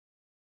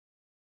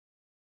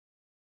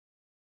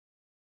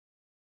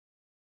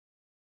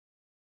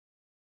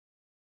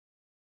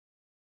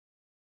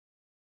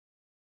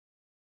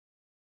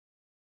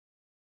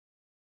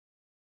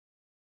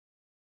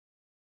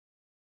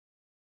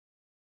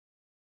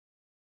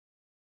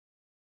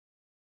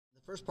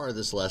The first part of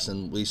this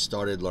lesson, we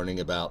started learning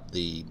about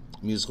the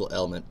musical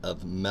element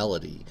of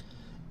melody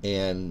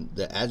and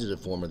the adjective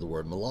form of the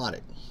word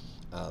melodic.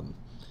 Um,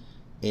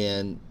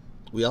 and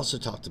we also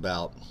talked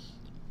about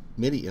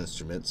MIDI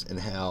instruments and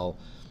how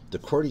the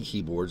QWERTY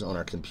keyboards on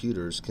our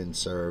computers can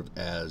serve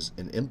as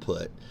an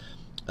input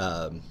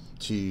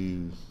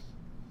to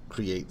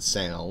create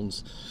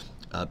sounds,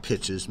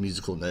 pitches,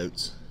 musical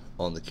notes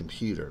on the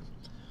computer.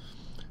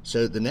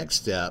 So the next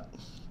step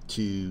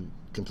to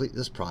complete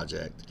this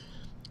project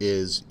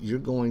is you're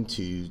going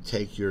to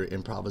take your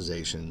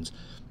improvisations,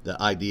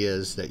 the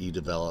ideas that you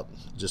develop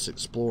just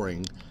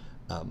exploring,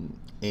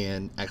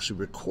 and actually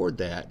record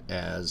that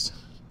as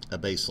a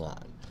bass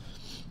line.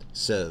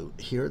 So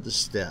here are the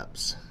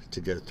steps to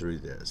go through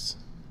this.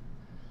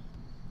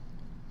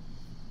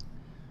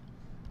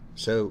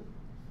 So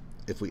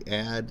if we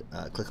add,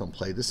 click on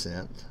play the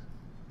synth,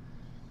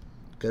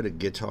 go to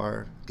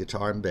guitar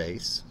and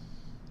bass,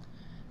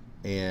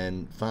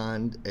 and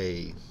find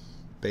a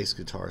bass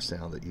guitar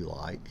sound that you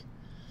like.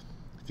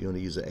 If you want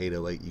to use an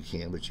 808 you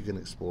can, but you can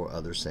explore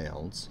other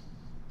sounds.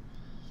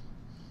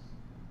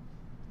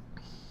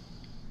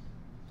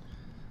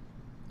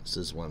 This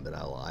is one that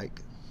I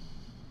like.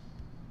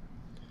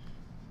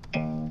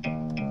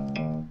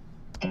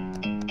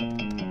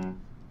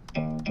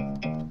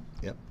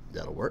 Yep,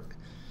 that'll work.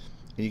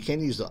 And you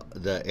can use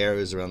the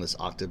arrows around this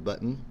octave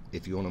button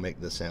if you want to make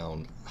the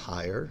sound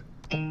higher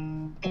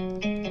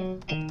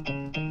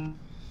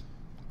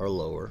or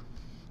lower.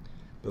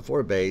 But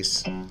for a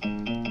bass,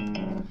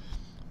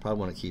 probably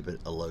want to keep it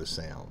a low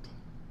sound.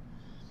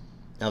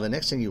 Now the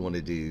next thing you want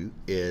to do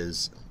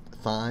is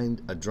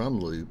find a drum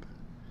loop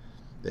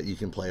that you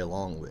can play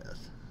along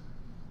with.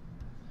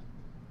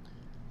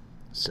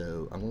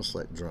 So I'm going to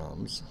select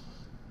drums,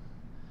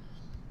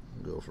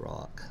 go with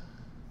rock,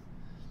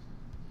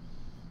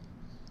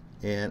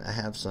 and I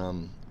have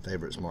some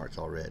favorites marked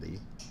already.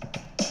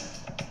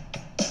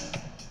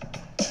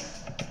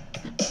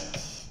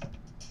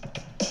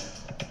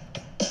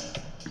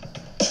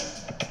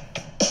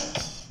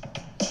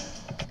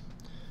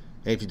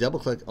 And if you double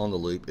click on the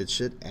loop, it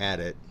should add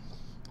it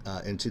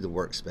into the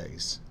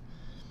workspace.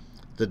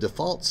 The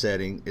default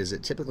setting is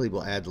it typically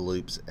will add the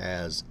loops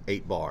as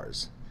 8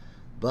 bars,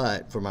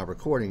 but for my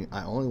recording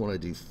I only want to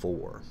do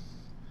 4.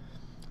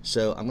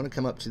 So I'm going to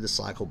come up to the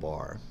cycle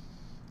bar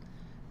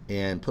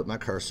and put my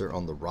cursor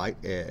on the right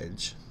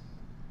edge,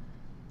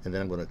 and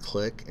then I'm going to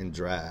click and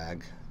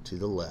drag to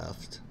the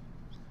left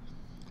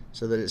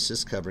so that it's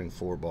just covering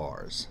 4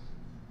 bars.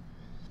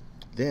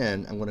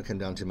 Then I'm going to come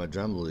down to my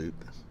drum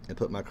loop and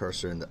put my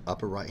cursor in the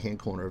upper right hand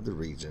corner of the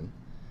region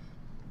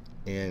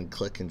and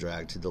click and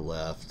drag to the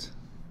left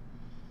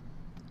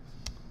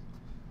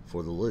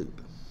for the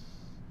loop.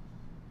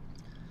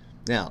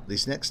 Now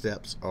these next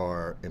steps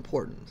are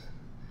important.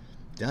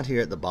 Down here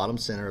at the bottom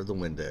center of the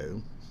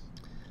window,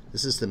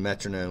 this is the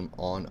metronome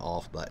on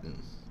off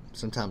button,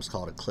 sometimes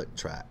called a click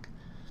track.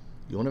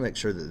 You want to make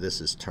sure that this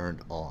is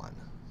turned on.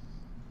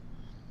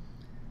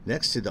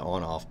 Next to the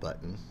on off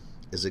button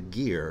is a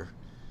gear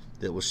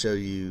that will show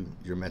you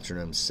your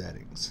metronome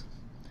settings.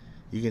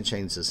 You can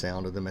change the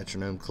sound of the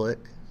metronome click,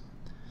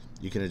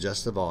 you can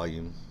adjust the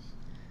volume,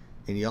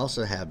 and you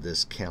also have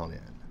this count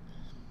in.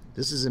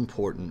 This is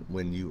important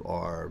when you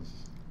are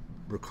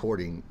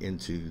recording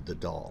into the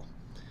DAW.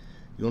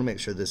 You want to make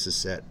sure this is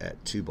set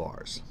at 2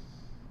 bars.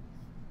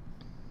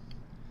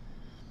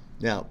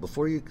 Now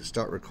before you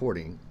start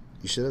recording,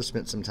 you should have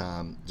spent some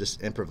time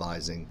just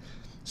improvising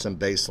some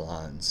bass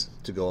lines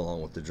to go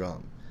along with the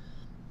drum.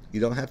 You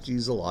don't have to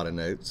use a lot of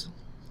notes,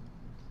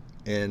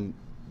 and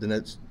the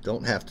notes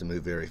don't have to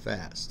move very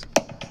fast.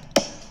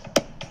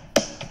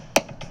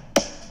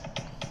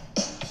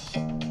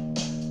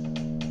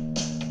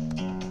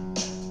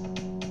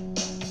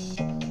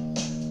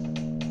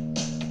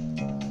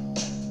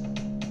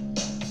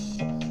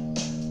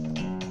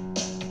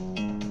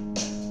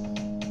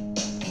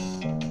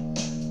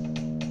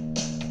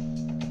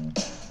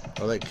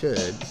 Or they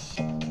could.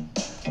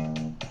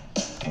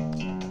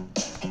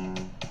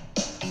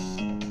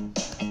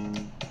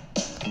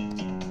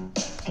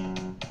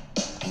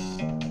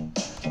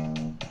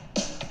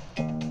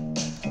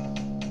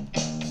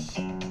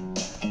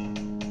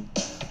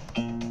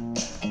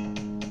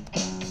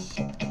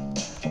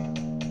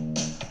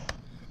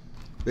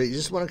 But you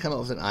just want to come up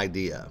with an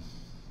idea.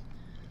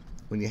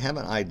 When you have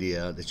an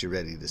idea that you're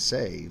ready to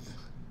save,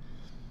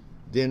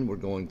 then we're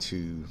going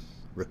to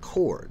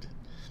record.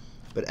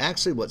 But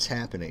actually what's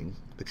happening,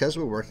 because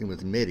we're working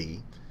with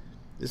MIDI,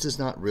 this is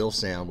not real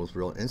sound with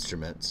real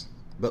instruments,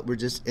 but we're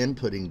just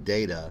inputting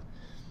data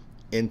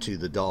into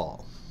the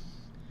DAW.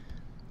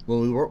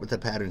 When we worked with the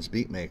Patterns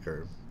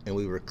Beatmaker and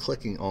we were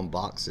clicking on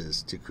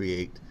boxes to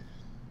create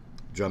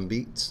drum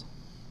beats,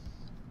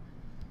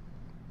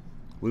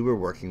 we were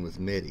working with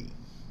MIDI.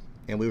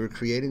 And we were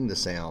creating the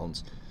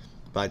sounds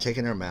by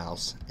taking our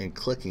mouse and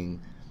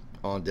clicking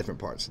on different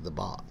parts of the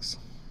box.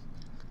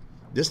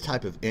 This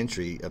type of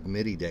entry of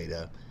MIDI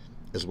data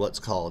is what's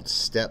called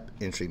step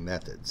entry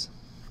methods.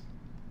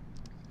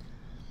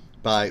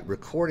 By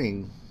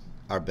recording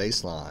our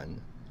bass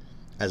line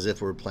as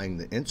if we're playing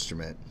the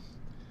instrument,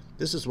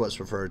 this is what's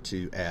referred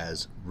to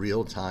as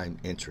real-time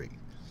entry,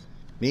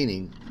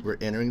 meaning we're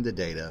entering the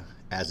data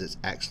as it's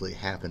actually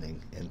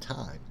happening in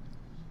time.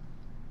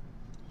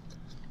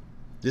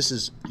 This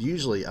is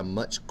usually a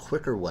much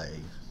quicker way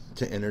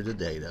to enter the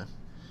data,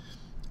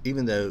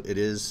 even though it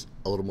is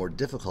a little more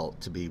difficult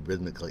to be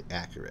rhythmically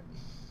accurate.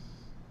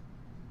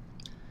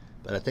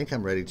 But I think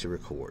I'm ready to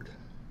record.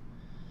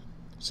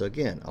 So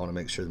again, I want to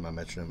make sure that my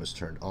metronome is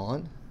turned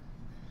on.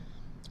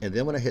 And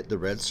then when I hit the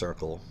red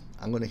circle,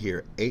 I'm going to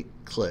hear 8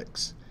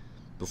 clicks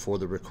before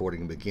the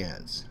recording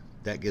begins.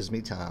 That gives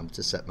me time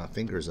to set my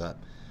fingers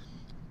up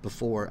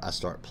before I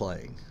start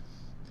playing.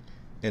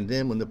 And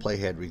then when the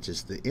playhead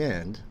reaches the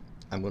end,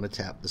 I'm going to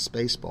tap the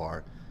space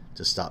bar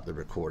to stop the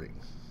recording.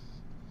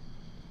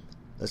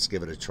 Let's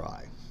give it a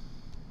try.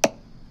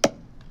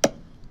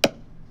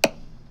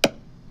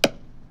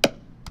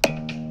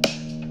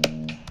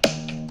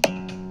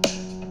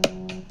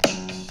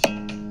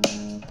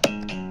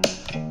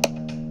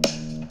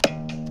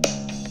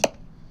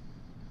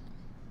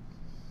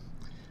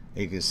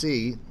 You can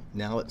see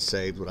now it's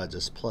saved what I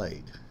just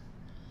played.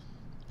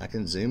 I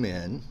can zoom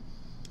in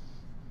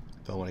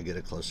if I want to get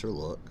a closer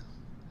look,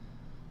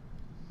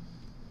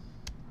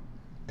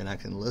 and I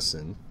can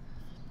listen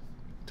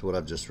to what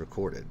I've just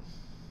recorded.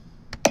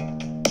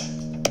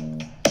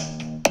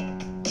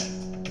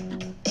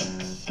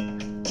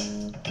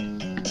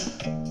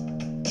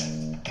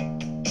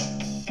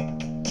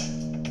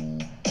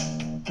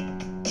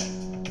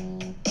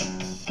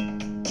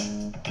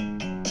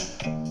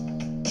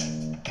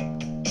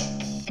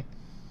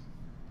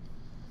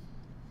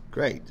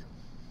 Great.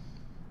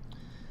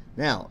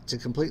 Now, to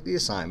complete the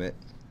assignment,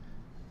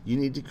 you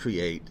need to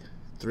create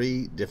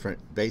 3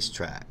 different bass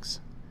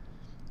tracks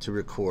to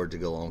record to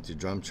go along to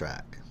drum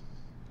track.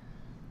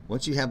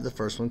 Once you have the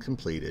first one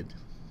completed,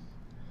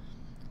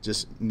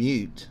 just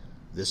mute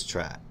this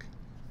track.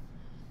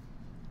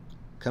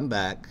 Come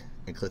back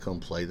and click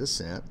on Play the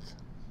Synth.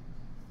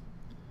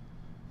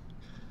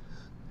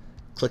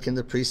 Click in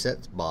the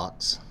presets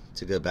box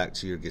to go back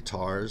to your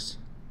guitars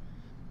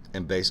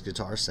and bass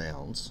guitar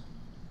sounds.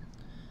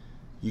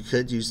 You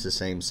could use the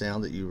same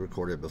sound that you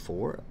recorded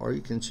before, or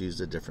you can choose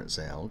a different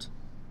sound.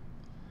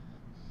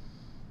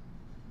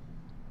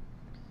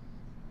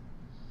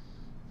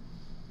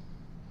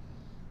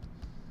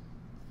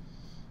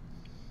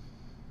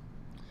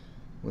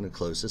 I'm going to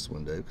close this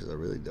window because I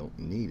really don't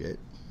need it.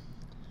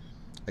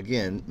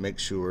 Again, make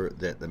sure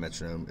that the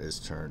metronome is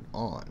turned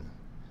on.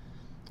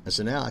 And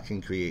so now I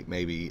can create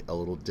maybe a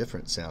little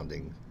different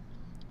sounding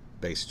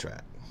bass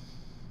track.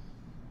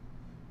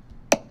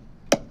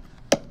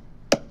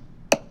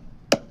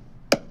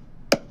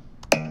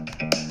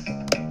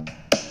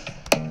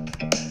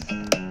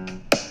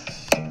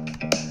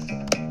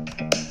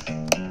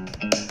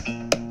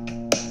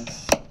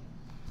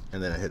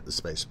 And then I hit the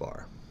space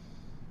bar.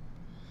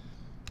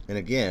 And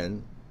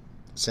again,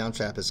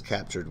 Soundtrap has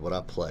captured what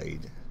I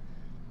played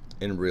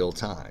in real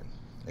time.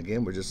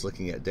 Again, we're just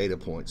looking at data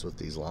points with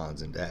these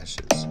lines and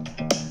dashes.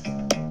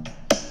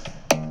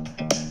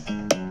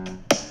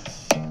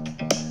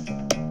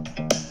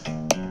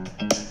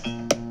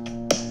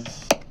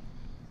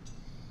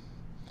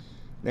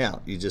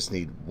 Now, you just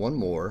need one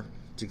more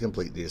to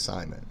complete the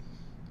assignment.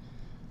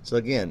 So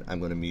again, I'm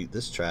going to mute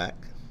this track.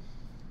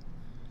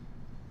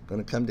 I'm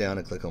going to come down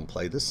and click on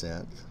Play the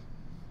Synth.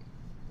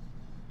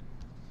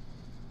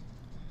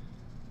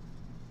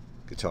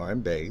 Guitar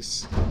and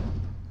bass.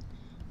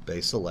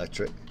 Bass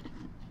electric.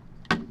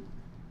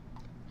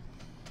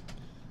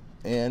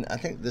 And I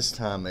think this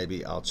time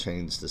maybe I'll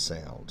change the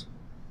sound.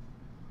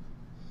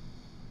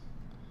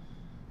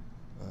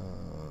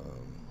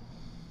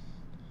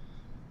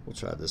 We'll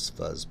try this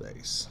fuzz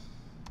bass.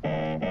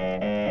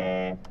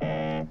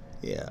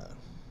 Yeah.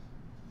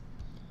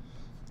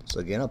 So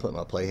again, I'll put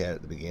my playhead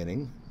at the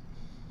beginning.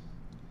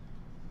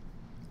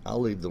 I'll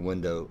leave the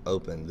window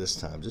open this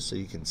time just so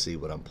you can see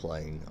what I'm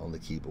playing on the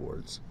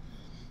keyboards.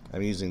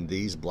 I'm using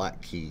these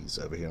black keys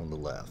over here on the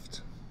left.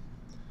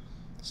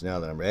 So now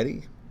that I'm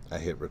ready, I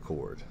hit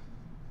record.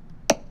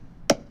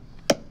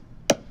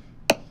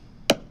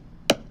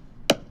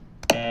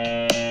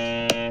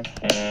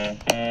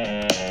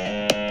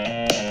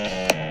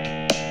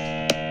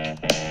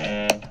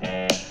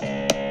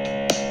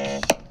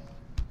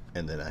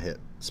 And then I hit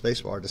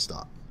spacebar to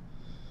stop.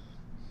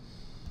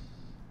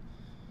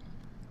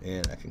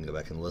 And I can go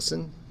back and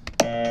listen.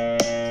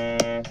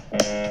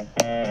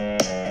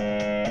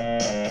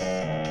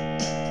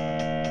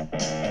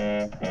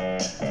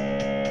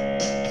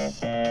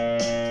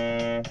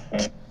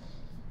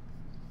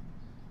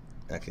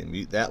 I can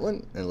mute that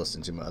one and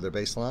listen to my other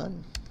bass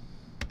line.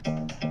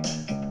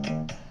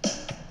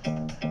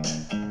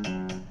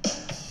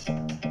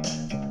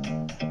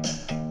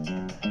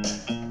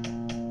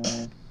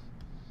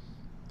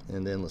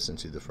 And then listen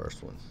to the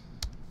first one.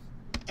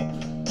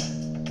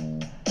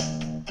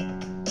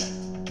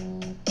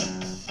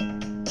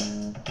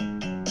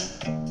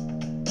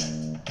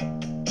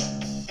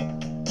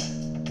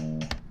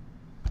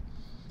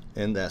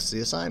 And that's the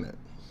assignment.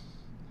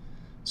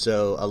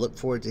 So I look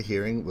forward to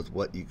hearing with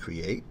what you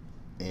create,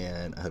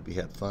 and I hope you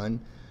have fun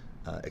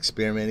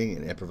experimenting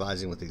and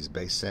improvising with these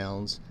bass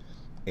sounds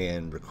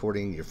and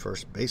recording your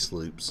first bass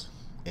loops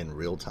in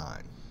real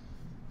time.